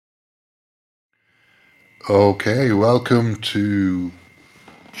Okay, welcome to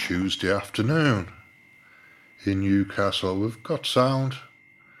Tuesday afternoon in Newcastle. We've got sound.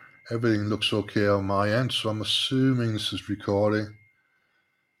 Everything looks okay on my end, so I'm assuming this is recording.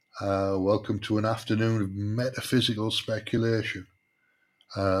 Welcome to an afternoon of metaphysical speculation,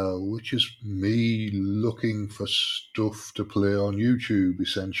 which is me looking for stuff to play on YouTube,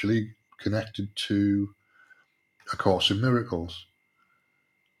 essentially connected to A Course in Miracles.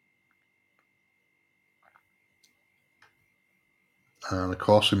 And A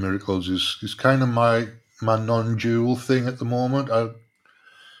Course in Miracles is kind of my non-dual thing at the moment.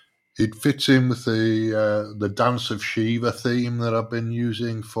 It fits in with the Dance of Shiva theme that I've been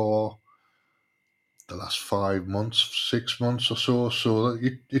using for the last 5 months, 6 months or so. So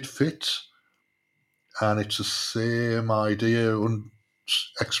it fits, and it's the same idea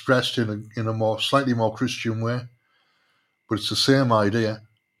expressed in a more slightly more Christian way, but it's the same idea.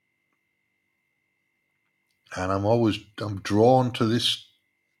 And I'm drawn to this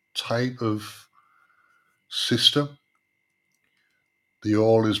type of system, the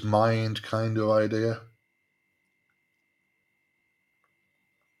all is mind kind of idea.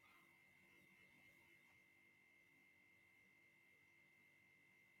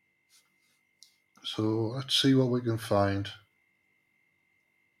 So let's see what we can find.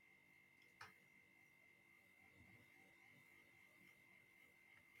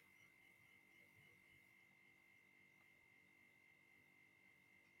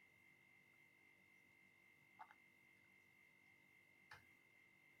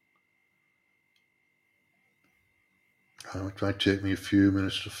 It might take me a few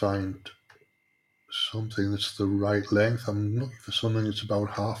minutes to find something that's the right length. I'm looking for something that's about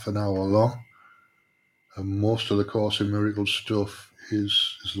half an hour long, and most of the Course in Miracles stuff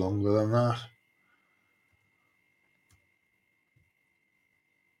is longer than that.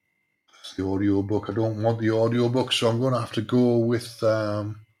 It's the audio book. I don't want the audio book, so I'm going to have to go with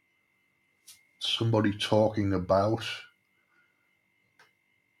somebody talking about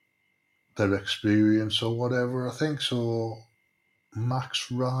their experience or whatever. I think so.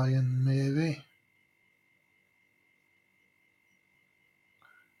 Max Ryan, maybe.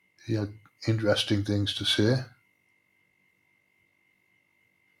 He had interesting things to say.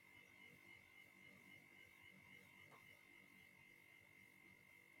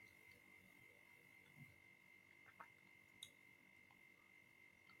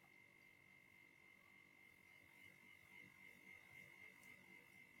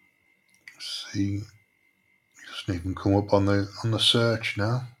 See, it doesn't even come up on the search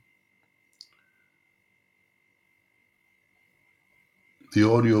now. The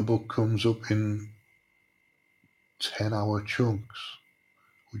audiobook comes up in 10-hour chunks,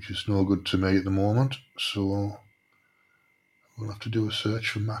 which is no good to me at the moment. So we'll have to do a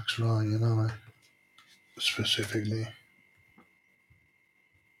search for Max Ryan, aren't I? Specifically.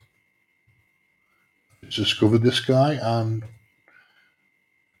 Discovered this guy, and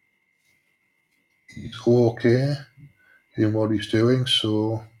he's okay in what he's doing,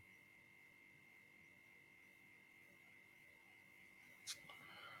 so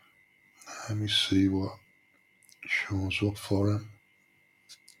let me see what shows up for him.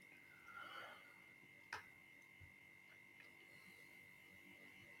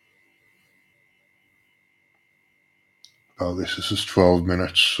 Oh, this is 12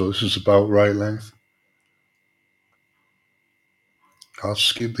 minutes, so this is about right length. I'll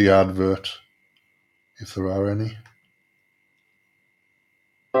skip the advert if there are any.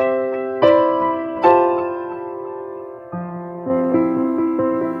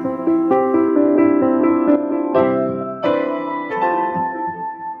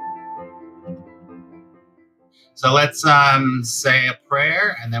 So let's say a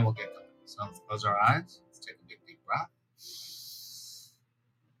prayer and then we'll get going. So let's close our eyes. Let's take a big, deep breath.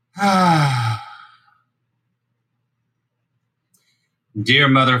 Dear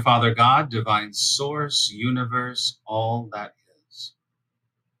Mother, Father God, Divine Source, Universe, all that is.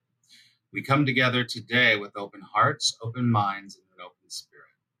 We come together today with open hearts, open minds, and an open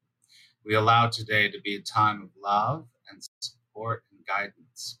spirit. We allow today to be a time of love and support and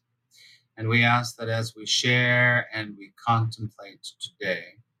guidance. And we ask that as we share and we contemplate today,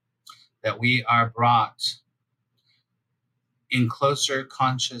 that we are brought in closer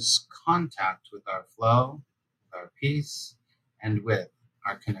conscious contact with our flow, with our peace, and with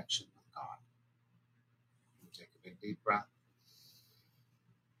our connection with God. We'll take a big deep breath.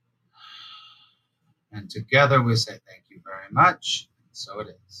 And together we say thank you very much. So it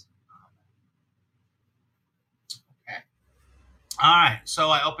is. Okay. All right.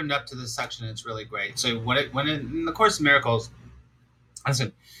 So I opened up to this section. It's really great. So in the Course in Miracles,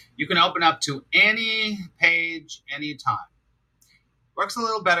 Listen, you can open up to any page, anytime. Works a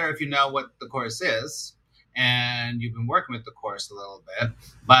little better if you know what the course is and you've been working with the course a little bit,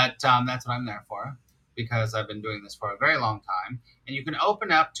 but that's what I'm there for, because I've been doing this for a very long time. And you can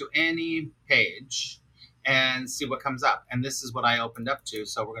open up to any page and see what comes up. And this is what I opened up to,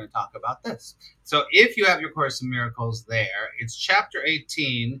 so we're going to talk about this. So if you have your Course in Miracles there, it's chapter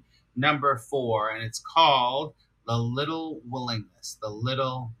 18, number 4, and it's called The Little Willingness. The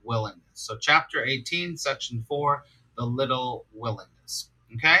Little Willingness. So chapter 18, section 4, The Little Willingness.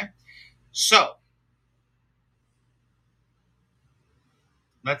 Okay, so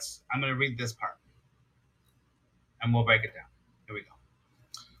I'm going to read this part and we'll break it down. Here we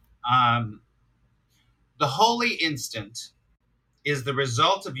go. The holy instant is the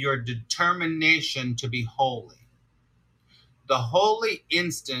result of your determination to be holy. The holy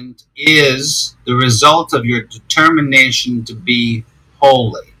instant is the result of your determination to be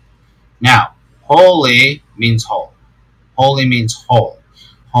holy. Now, holy means whole. Holy means whole.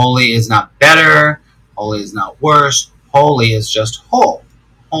 Holy is not better. Holy is not worse. Holy is just whole.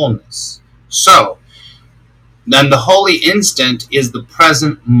 Wholeness. So, then the holy instant is the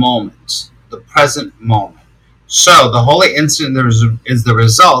present moment. The present moment. So, the holy instant is the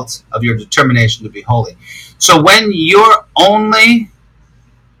result of your determination to be holy. So, when your only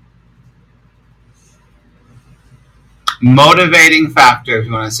motivating factor, if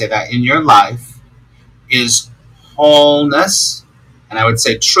you want to say that, in your life is wholeness, and I would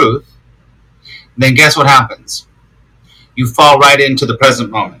say truth, then guess what happens? You fall right into the present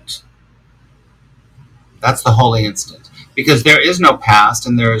moment. That's the holy instant. Because there is no past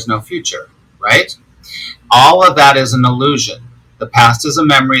and there is no future, right? All of that is an illusion. The past is a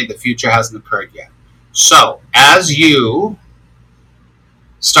memory, the future hasn't occurred yet. So, as you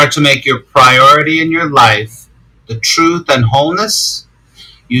start to make your priority in your life the truth and wholeness,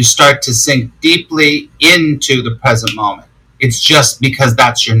 you start to sink deeply into the present moment. It's just because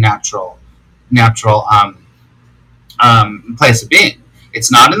that's your natural place of being.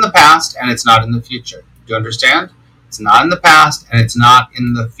 It's not in the past and it's not in the future. Do you understand? It's not in the past and it's not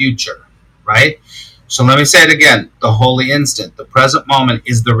in the future, right? So let me say it again. The holy instant, the present moment,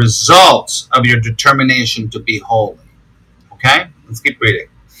 is the result of your determination to be holy. Okay? Let's keep reading.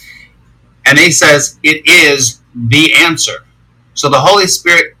 And he says it is the answer. So the Holy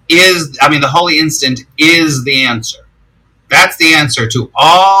Spirit the holy instant is the answer. That's the answer to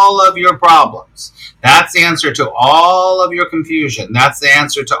all of your problems. That's the answer to all of your confusion. That's the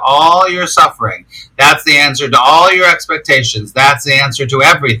answer to all your suffering. That's the answer to all your expectations. That's the answer to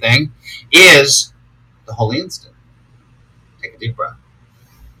everything, is the holy instant. Take a deep breath.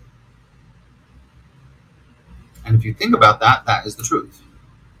 And if you think about that, that is the truth.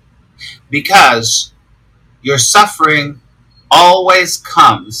 Because your suffering always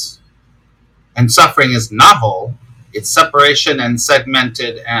comes, and suffering is not whole. It's separation and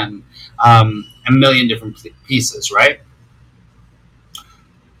segmented and a million different pieces, right?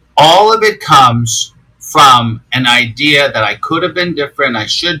 All of it comes from an idea that I could have been different, I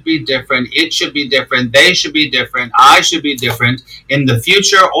should be different, it should be different, they should be different, I should be different in the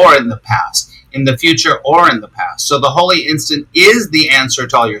future or in the past. In the future or in the past. So the holy instant is the answer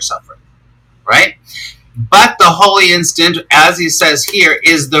to all your suffering, right? But the holy instant, as he says here,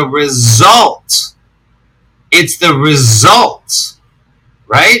 is the result. It's the result,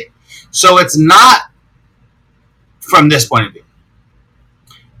 right? So it's not from this point of view.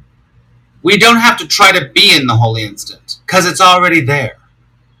 We don't have to try to be in the holy instant because it's already there.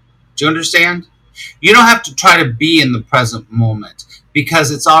 Do you understand? You don't have to try to be in the present moment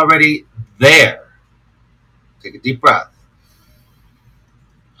because it's already there. Take a deep breath.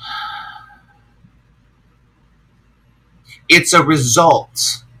 It's a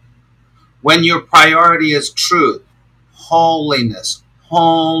result. When your priority is truth, holiness,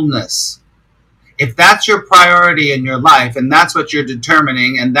 wholeness. If that's your priority in your life and that's what you're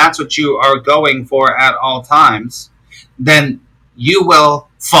determining and that's what you are going for at all times, then you will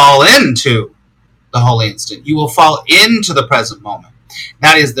fall into the holy instant. You will fall into the present moment.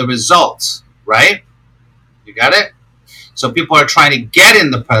 That is the result, right? You got it? So people are trying to get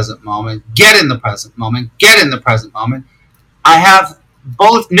in the present moment, get in the present moment, get in the present moment. I have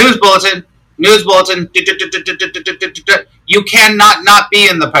news bulletin. You cannot not be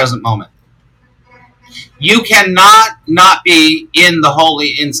in the present moment. You cannot not be in the holy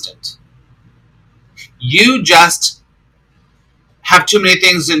instant. You just have too many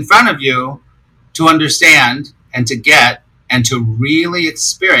things in front of you to understand and to get and to really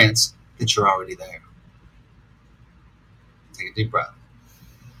experience that you're already there. Take a deep breath.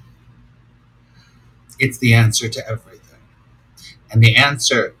 It's the answer to everything. And the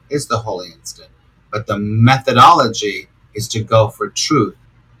answer is the holy instant. But the methodology is to go for truth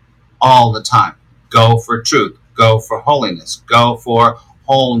all the time. Go for truth. Go for holiness. Go for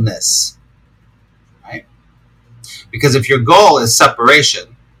wholeness. Right? Because if your goal is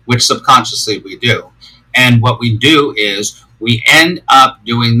separation, which subconsciously we do, and what we do is we end up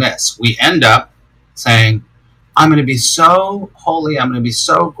doing this. We end up saying, I'm going to be so holy, I'm going to be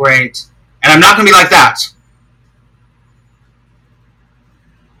so great, and I'm not going to be like that.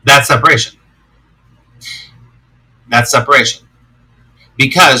 That's separation. That's separation.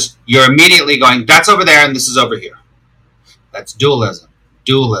 Because you're immediately going, that's over there and this is over here. That's dualism,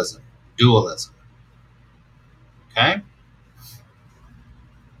 dualism, dualism. Okay?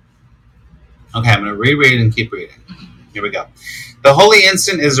 Okay, I'm going to reread and keep reading. Here we go. The holy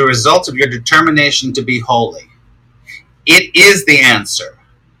instant is a result of your determination to be holy. It is the answer.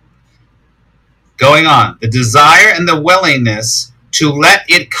 Going on. The desire and the willingness to let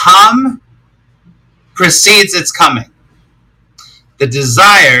it come precedes its coming. The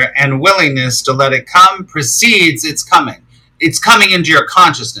desire and willingness to let it come precedes its coming. It's coming into your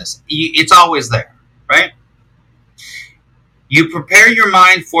consciousness. It's always there, right? You prepare your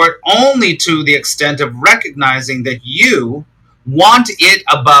mind for it only to the extent of recognizing that you want it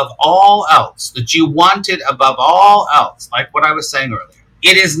above all else, that you want it above all else, like what I was saying earlier.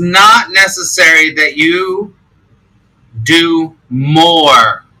 It is not necessary that you do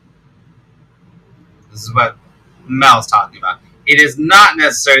more. This is what Mel's talking about. It is not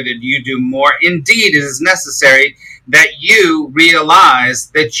necessary that you do more. Indeed, it is necessary that you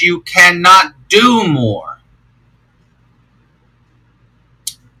realize that you cannot do more.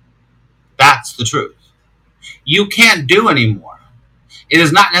 That's the truth. You can't do anymore. It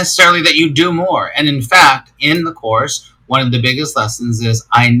is not necessarily that you do more. And in fact, in the Course, one of the biggest lessons is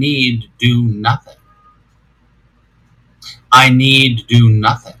I need do nothing. I need do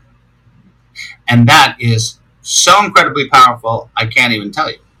nothing. And that is so incredibly powerful, I can't even tell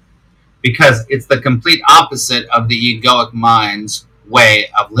you. Because it's the complete opposite of the egoic mind's way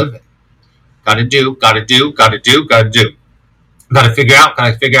of living. Gotta do, gotta do, gotta do, gotta do. Gotta figure out,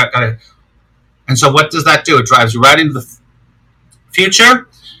 gotta figure out, gotta... And so what does that do? It drives you right into the future,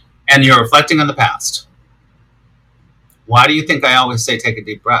 and you're reflecting on the past. Why do you think I always say take a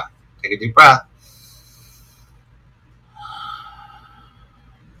deep breath? Take a deep breath.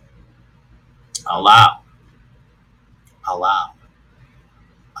 Allow. Allow.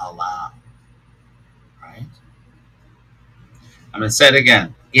 Allow. Right? I'm going to say it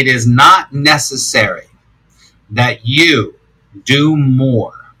again. It is not necessary that you do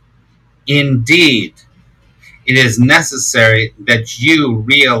more. Indeed, it is necessary that you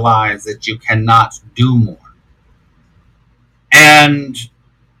realize that you cannot do more. And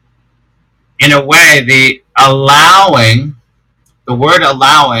in a way, the word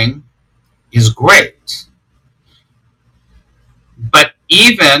allowing is great. But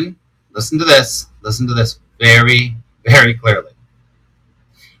even, listen to this very, very clearly.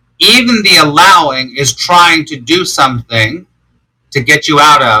 Even the allowing is trying to do something to get you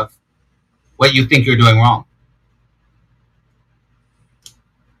out of what you think you're doing wrong.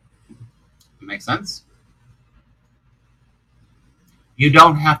 Make sense? You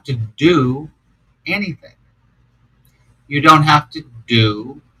don't have to do anything. You don't have to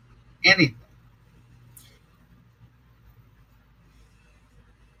do anything.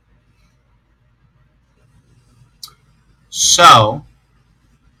 So,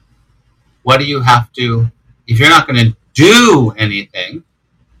 what do you have to, if you're not going to do anything,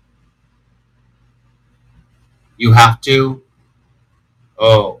 you have to,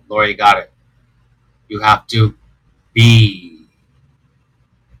 oh, Laura, you got it. You have to be.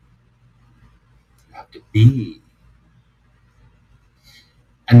 You have to be.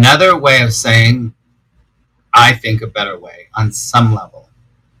 Another way of saying, I think a better way, on some level,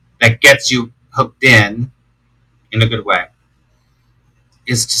 that gets you hooked in a good way,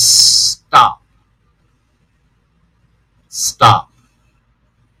 is to stop. Stop.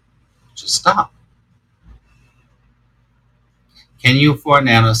 Just stop. Can you, for a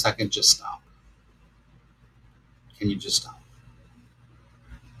nanosecond, just stop? Can you just stop?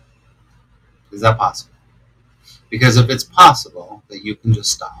 Is that possible? Because if it's possible that you can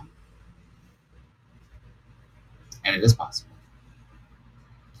just stop, and it is possible,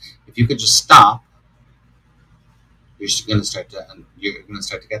 if you could just stop, you're going to start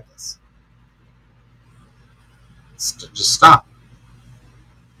to get this. Just stop.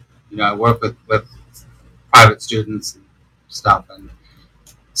 You know, I work with private students and stuff, and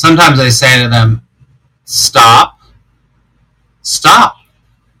sometimes I say to them, stop, stop,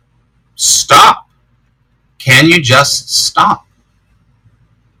 stop. Can you just stop?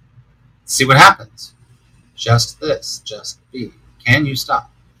 See what happens. Just this, just be. Can you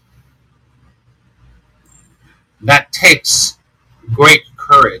stop? That takes great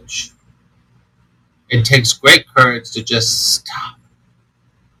courage. It takes great courage to just stop.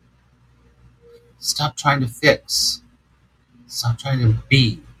 Stop trying to fix. Stop trying to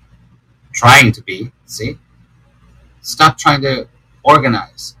be. Trying to be, see? Stop trying to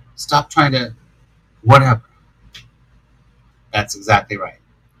organize. Stop trying to whatever. That's exactly right.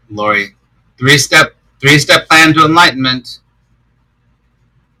 Lori, three-step plan to enlightenment.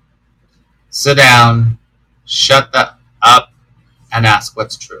 Sit down, shut up, and ask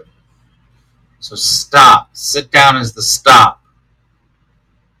what's true. So stop. Sit down is the stop.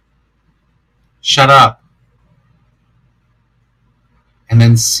 Shut up. And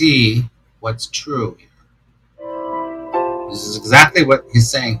then see what's true here. This is exactly what he's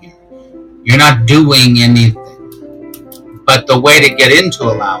saying here. You're not doing anything. But the way to get into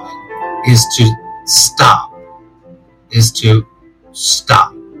allowing is to stop.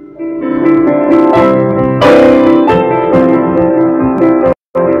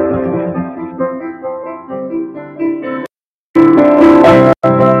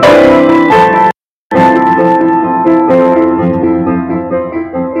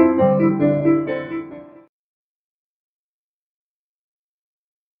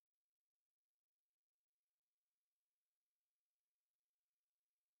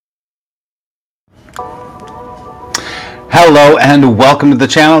 Hello and welcome to the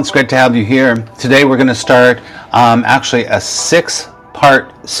channel. It's great to have you here. Today we're going to start actually a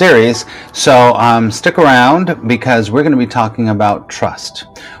 6-part series. So stick around because we're going to be talking about trust.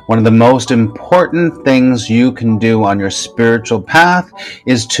 One of the most important things you can do on your spiritual path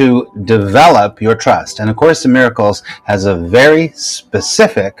is to develop your trust. And A Course in Miracles has a very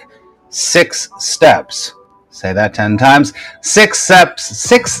specific 6 steps. Say that 10 times. 6 steps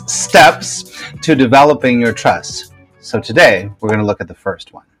to developing your trust. So today, we're going to look at the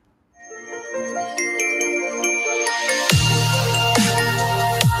first one.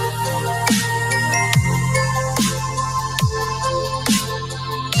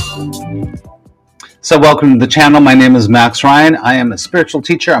 So welcome to the channel. My name is Max Ryan. I am a spiritual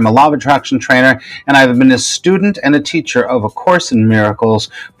teacher. I'm a law of attraction trainer, and I've been a student and a teacher of A Course in Miracles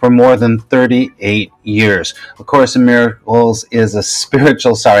for more than 38 years. A Course in Miracles is a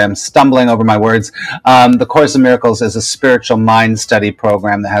spiritual, I'm stumbling over my words. The Course in Miracles is a spiritual mind study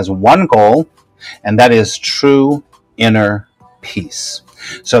program that has one goal, and that is true inner peace.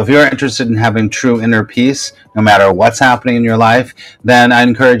 So if you're interested in having true inner peace, no matter what's happening in your life, then I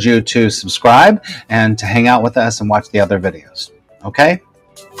encourage you to subscribe and to hang out with us and watch the other videos. Okay?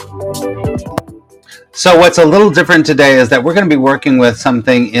 So what's a little different today is that we're going to be working with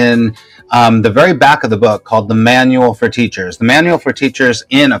something in the very back of the book called the Manual for Teachers. The Manual for Teachers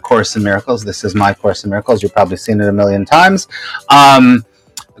in A Course in Miracles. This is my Course in Miracles. You've probably seen it a million times. The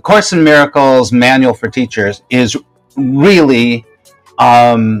Course in Miracles Manual for Teachers is really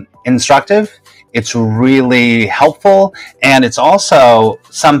instructive. It's really helpful, and it's also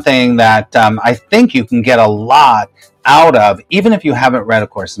something that I think you can get a lot out of, even if you haven't read A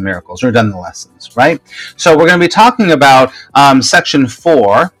Course in Miracles or done the lessons, right? So we're going to be talking about section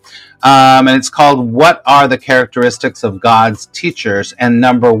 4, and it's called What Are the Characteristics of God's Teachers? And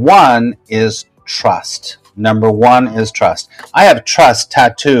number 1 is trust. Number 1 is trust. I have trust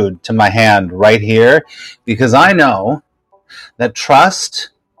tattooed to my hand right here because I know that trust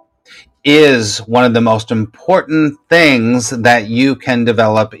is one of the most important things that you can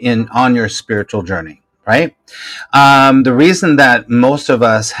develop on your spiritual journey, right? The reason that most of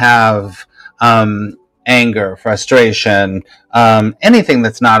us have anger, frustration, anything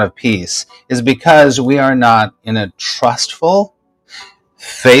that's not of peace is because we are not in a trustful,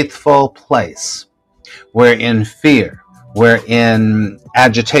 faithful place. We're in fear. We're in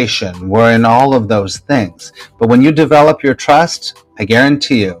agitation. We're in all of those things. But when you develop your trust, I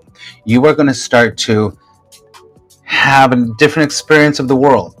guarantee you are going to start to have a different experience of the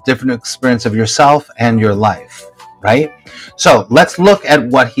world, different experience of yourself and your life, right? So let's look at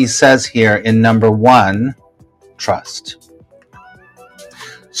what he says here in number 1, trust.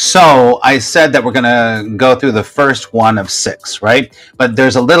 So I said that we're going to go through the first one of 6, right? But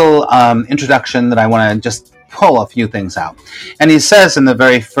there's a little introduction that I want to just pull a few things out. And he says in the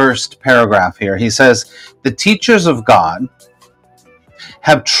very first paragraph here, he says, the teachers of God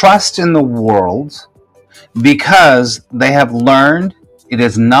have trust in the world because they have learned it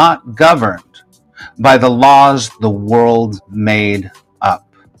is not governed by the laws the world made up.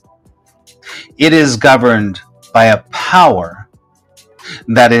 It is governed by a power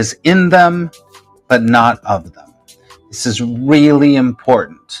that is in them but not of them. This is really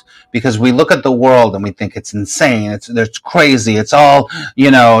important because we look at the world and we think it's insane. It's crazy. It's all,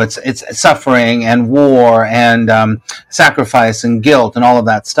 it's suffering and war and sacrifice and guilt and all of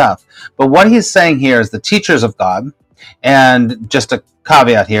that stuff. But what he's saying here is the teachers of God, and just a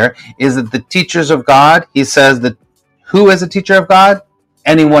caveat here, is that the teachers of God, he says that who is a teacher of God?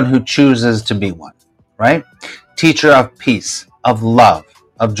 Anyone who chooses to be one, right? Teacher of peace, of love,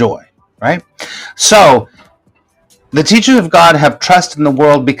 of joy, right? So, the teachers of God have trust in the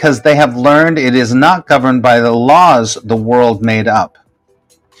world because they have learned it is not governed by the laws the world made up.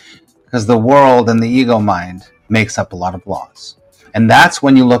 Because the world and the ego mind makes up a lot of laws. And that's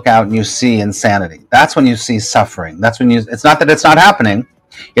when you look out and you see insanity. That's when you see suffering. It's not that it's not happening.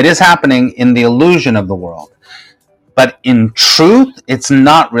 It is happening in the illusion of the world. But in truth, it's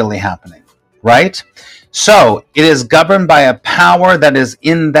not really happening, right? So it is governed by a power that is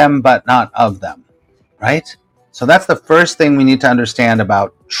in them but not of them, right? So that's the first thing we need to understand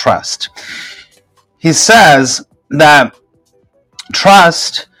about trust. He says that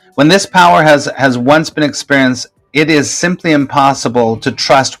trust, when this power has once been experienced, it is simply impossible to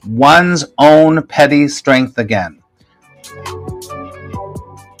trust one's own petty strength again.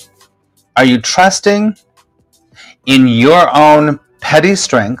 Are you trusting in your own petty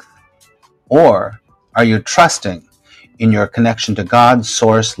strength, or are you trusting in your connection to God,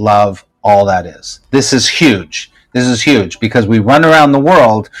 source, love, all that is? This is huge. This is huge because we run around the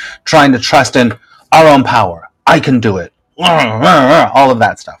world trying to trust in our own power. I can do it. All of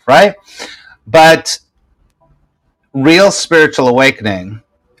that stuff, right? But real spiritual awakening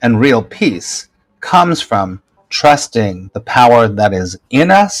and real peace comes from trusting the power that is in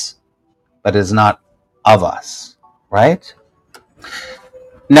us, but is not of us, right?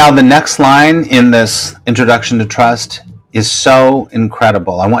 Now, the next line in this introduction to trust is so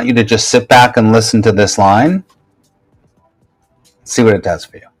incredible. I want you to just sit back and listen to this line. See what it does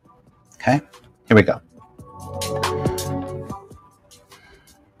for you. Okay? Here we go.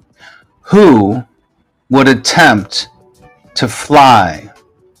 Who would attempt to fly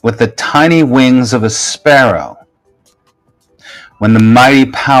with the tiny wings of a sparrow when the mighty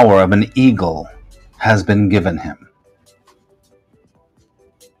power of an eagle has been given him?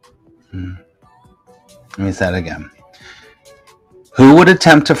 Let me say that again. Who would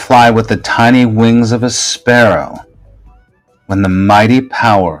attempt to fly with the tiny wings of a sparrow when the mighty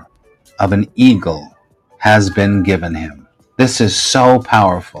power of an eagle has been given him? This is so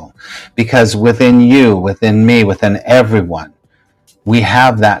powerful because within you, within me, within everyone, we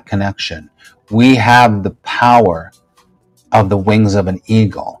have that connection. We have the power of the wings of an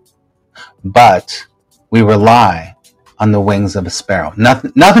eagle, but we rely on the wings of a sparrow.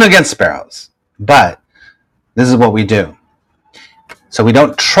 Nothing against sparrows, but this is what we do. So we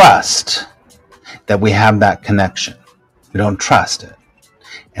don't trust that we have that connection. We don't trust it.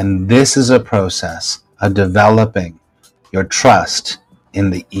 And this is a process of developing your trust in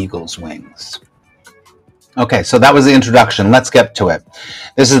the eagle's wings. Okay, so that was the introduction. Let's get to it.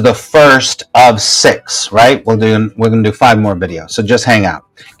 This is the first of 6, right? We're going to do 5 more videos, so just hang out.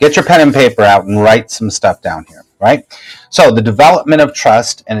 Get your pen and paper out and write some stuff down here, right? So the development of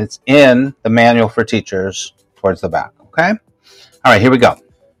trust, and it's in the manual for teachers towards the back, okay? All right, here we go.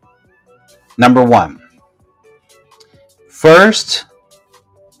 Number 1. First,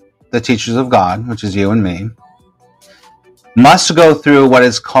 the teachers of God, which is you and me, must go through what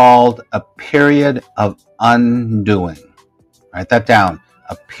is called a period of undoing. Write that down.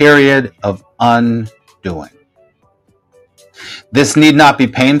 A period of undoing. This need not be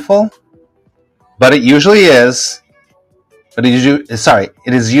painful, but it usually is. It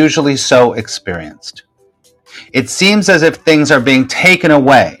is usually so experienced. It seems as if things are being taken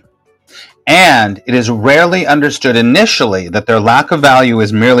away, and it is rarely understood initially that their lack of value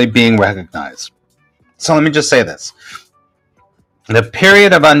is merely being recognized. So let me just say this. The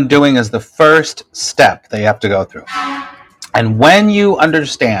period of undoing is the first step that you have to go through. And when you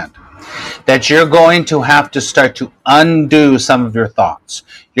understand that you're going to have to start to undo some of your thoughts,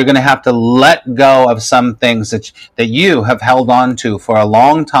 you're going to have to let go of some things that you have held on to for a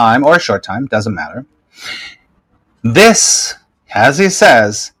long time or a short time, doesn't matter. This, as he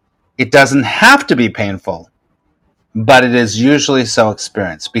says, it doesn't have to be painful, but it is usually so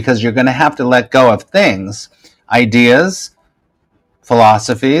experienced because you're going to have to let go of things, ideas,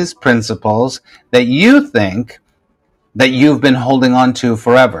 philosophies, principles that you think that you've been holding on to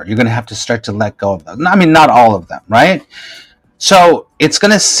forever. You're going to have to start to let go of them. I mean, not all of them, right? So it's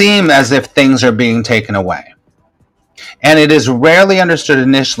going to seem as if things are being taken away. And it is rarely understood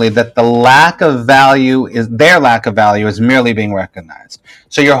initially that their lack of value is merely being recognized.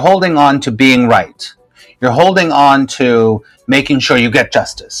 So you're holding on to being right. You're holding on to making sure you get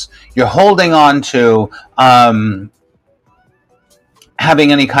justice. You're holding on to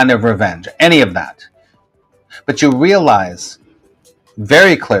having any kind of revenge, any of that. But you realize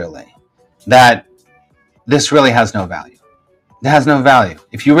very clearly that this really has no value. It has no value.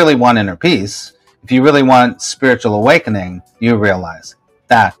 If you really want inner peace, if you really want spiritual awakening, you realize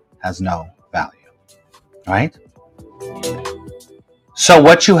that has no value. Right? So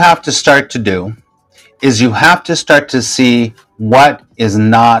what you have to start to do is you have to start to see what is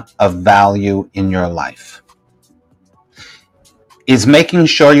not of value in your life. Is making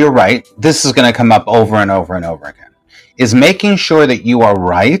sure you're right. This is going to come up over and over and over again. Is making sure that you are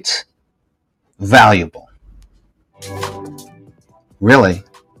right valuable? Really,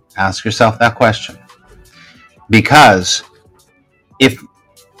 ask yourself that question. Because if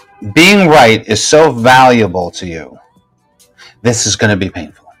being right is so valuable to you, this is going to be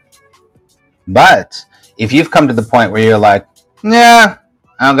painful. But if you've come to the point where you're like, yeah,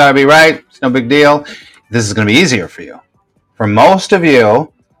 I don't got to be right, it's no big deal, this is going to be easier for you. For most of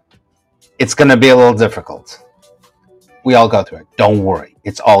you, it's going to be a little difficult. We all go through it. Don't worry.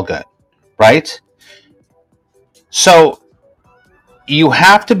 It's all good. Right? So you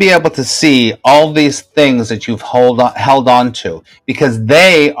have to be able to see all these things that you've held on to, because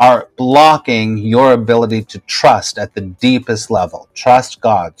they are blocking your ability to trust at the deepest level. Trust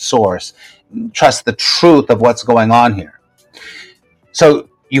God, source. Trust the truth of what's going on here. So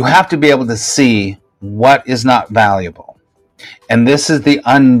you have to be able to see what is not valuable. And this is the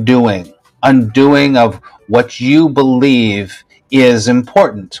undoing of what you believe is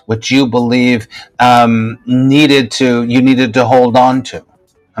important, what you believe you needed to hold on to.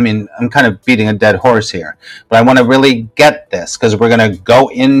 I mean, I'm kind of beating a dead horse here, but I want to really get this, because we're going to go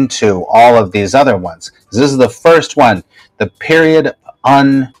into all of these other ones. This is the first one, the period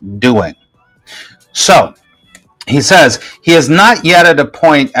undoing. So he says he is not yet at a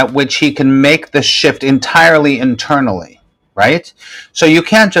point at which he can make the shift entirely internally. Right? So you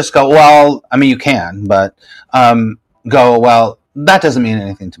can't just go, well, I mean, you can, but go, well, that doesn't mean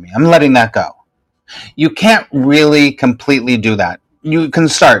anything to me. I'm letting that go. You can't really completely do that. You can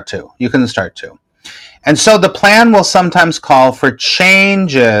start to. And so the plan will sometimes call for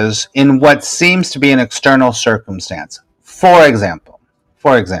changes in what seems to be an external circumstance. For example,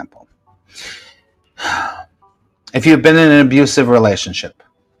 if you've been in an abusive relationship,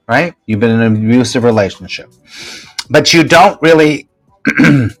 right? You've been in an abusive relationship. But you don't really,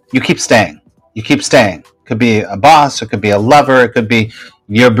 you keep staying. Could be a boss, it could be a lover, it could be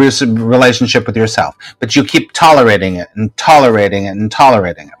your abusive relationship with yourself. But you keep tolerating it and tolerating it and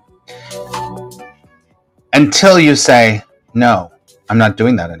tolerating it. Until you say, no, I'm not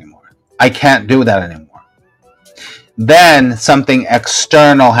doing that anymore. I can't do that anymore. Then something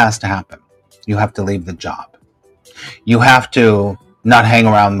external has to happen. You have to leave the job. You have to not hang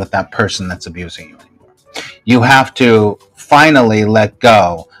around with that person that's abusing you anymore. You have to finally let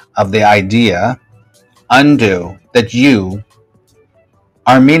go of the idea, undo, that you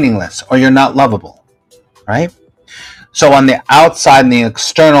are meaningless or you're not lovable, right? So on the outside, in the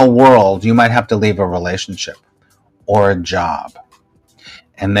external world, you might have to leave a relationship or a job.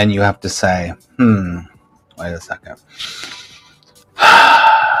 And then you have to say, wait a second.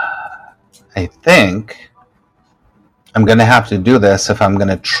 I think I'm going to have to do this if I'm going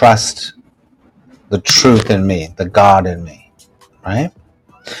to trust the truth in me, the God in me, right?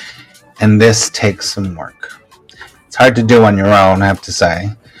 And this takes some work. It's hard to do on your own, I have to say,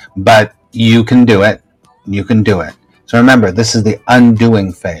 but you can do it. So remember, this is the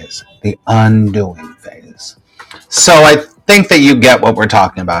undoing phase. So I think that you get what we're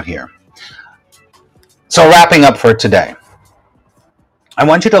talking about here. So wrapping up for today, I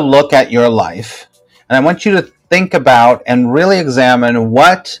want you to look at your life, and I want you to think about and really examine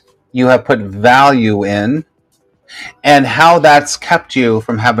what you have put value in and how that's kept you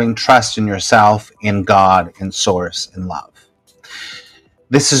from having trust in yourself, in God, in source, in love.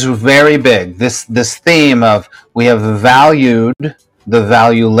 This is very big. This theme of we have valued the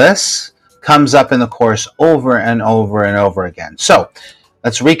valueless comes up in the course over and over and over again. So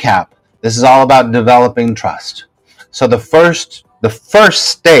let's recap. This is all about developing trust. So the first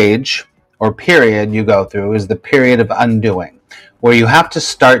stage or period you go through is the period of undoing, where you have to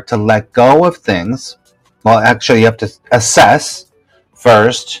start to let go of things. Well, actually, you have to assess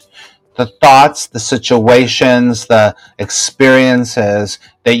first the thoughts, the situations, the experiences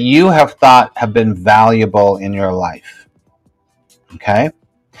that you have thought have been valuable in your life. Okay?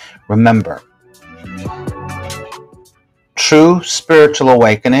 Remember, true spiritual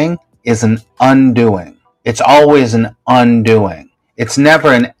awakening is an undoing. It's always an undoing. It's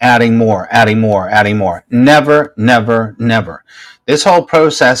never an adding more, adding more, adding more. Never, never, never. This whole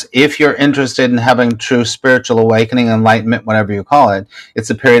process, if you're interested in having true spiritual awakening, enlightenment, whatever you call it, it's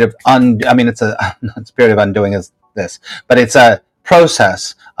a period of it's a period of undoing is this, but it's a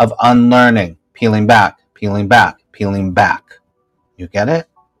process of unlearning, peeling back, peeling back, peeling back. You get it?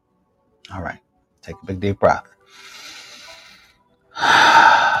 All right. Take a big deep breath.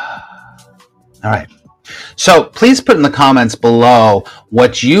 All right. So please put in the comments below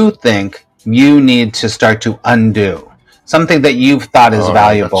what you think you need to start to undo. Something that you've thought is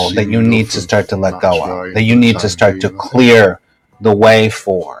valuable that you need to start to let go of, that you need to start to clear the way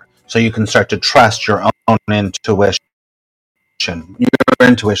for, so you can start to trust your own intuition, your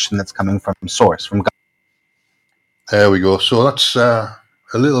intuition that's coming from source, from God. There we go. So that's a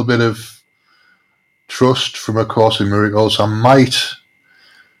little bit of trust from A Course in Miracles. I might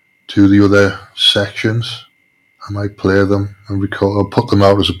do the other sections. I might play them and record or put them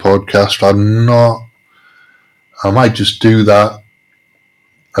out as a podcast. I might just do that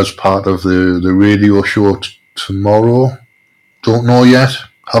as part of the radio show tomorrow. Don't know yet.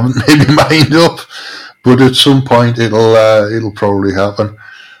 Haven't made my mind up. But at some point it'll probably happen.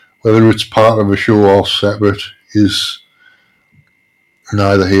 Whether it's part of a show or separate is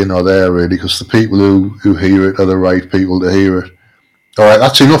neither here nor there, really, because the people who hear it are the right people to hear it. Alright,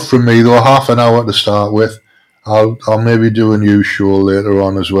 that's enough from me though. Half an hour to start with. I'll maybe do a new show later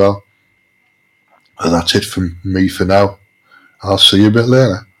on as well. But that's it from me for now. I'll see you a bit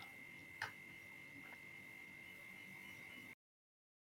later.